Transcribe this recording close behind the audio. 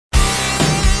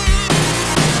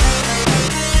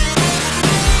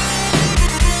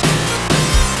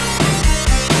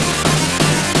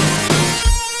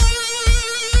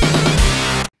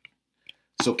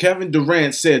So Kevin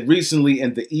Durant said recently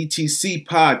in the ETC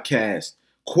podcast,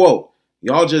 quote,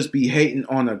 "Y'all just be hating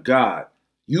on a god.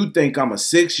 You think I'm a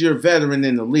 6-year veteran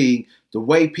in the league, the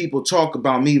way people talk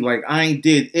about me like I ain't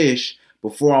did ish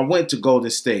before I went to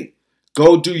Golden State.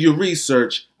 Go do your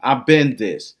research. I've been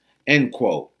this." End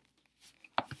quote.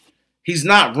 He's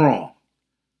not wrong.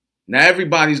 Now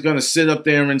everybody's going to sit up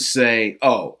there and say,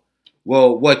 oh,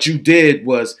 well, what you did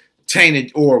was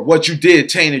tainted, or what you did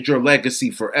tainted your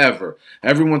legacy forever.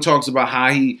 Everyone talks about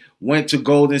how he went to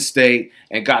Golden State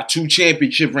and got 2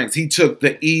 championship rings. He took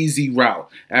the easy route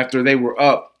after they were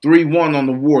up 3-1 on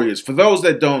the Warriors. For those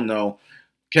that don't know,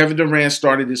 Kevin Durant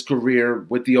started his career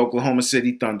with the Oklahoma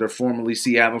City Thunder, formerly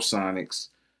Seattle Sonics.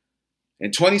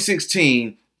 In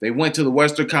 2016, they went to the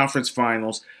Western Conference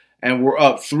Finals and were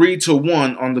up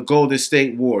 3-1 on the Golden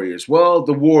State Warriors. Well,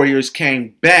 the Warriors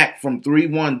came back from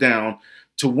 3-1 down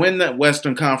to win that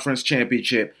Western Conference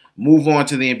Championship, move on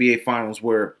to the NBA Finals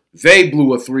where they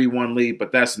blew a 3-1 lead,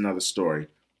 but that's another story.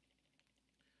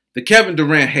 The Kevin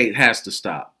Durant hate has to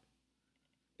stop.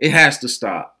 It has to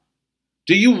stop.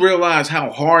 Do you realize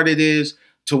how hard it is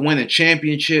to win a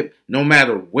championship no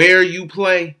matter where you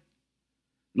play?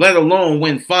 Let alone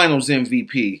win Finals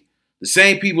MVP. The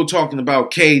same people talking about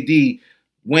KD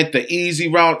went the easy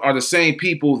route are the same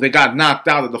people that got knocked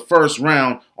out of the first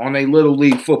round on a little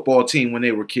league football team when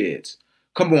they were kids.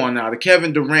 Come on now, the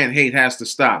Kevin Durant hate has to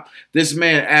stop. This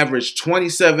man averaged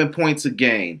 27 points a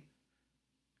game.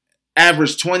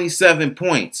 Averaged 27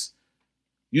 points.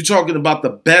 You're talking about the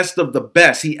best of the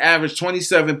best. He averaged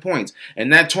 27 points.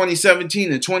 And that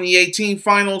 2017 and 2018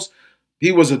 finals,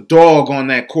 he was a dog on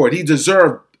that court. He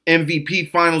deserved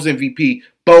MVP, Finals MVP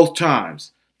both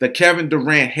times. The Kevin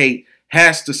Durant hate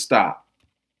has to stop.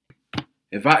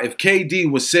 If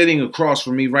KD was sitting across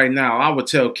from me right now, I would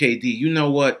tell KD, you know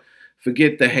what?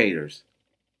 Forget the haters.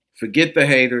 Forget the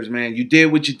haters, man. You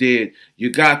did what you did.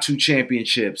 You got 2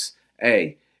 championships.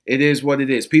 Hey, it is what it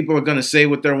is. People are going to say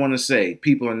what they want to say.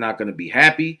 People are not going to be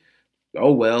happy.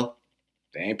 Oh, well,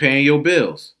 they ain't paying your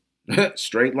bills.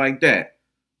 Straight like that.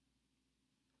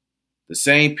 The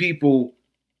same people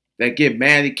that get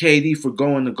mad at KD for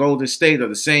going to Golden State are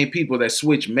the same people that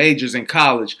switch majors in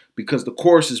college because the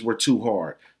courses were too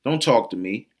hard. Don't talk to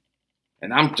me.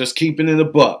 And I'm just keeping it a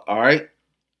buck, all right?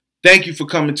 Thank you for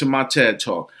coming to my TED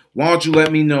Talk. Why don't you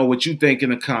let me know what you think in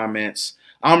the comments.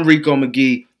 I'm Rico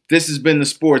McGee. This has been the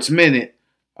Sports Minute,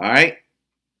 all right?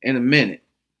 In a minute.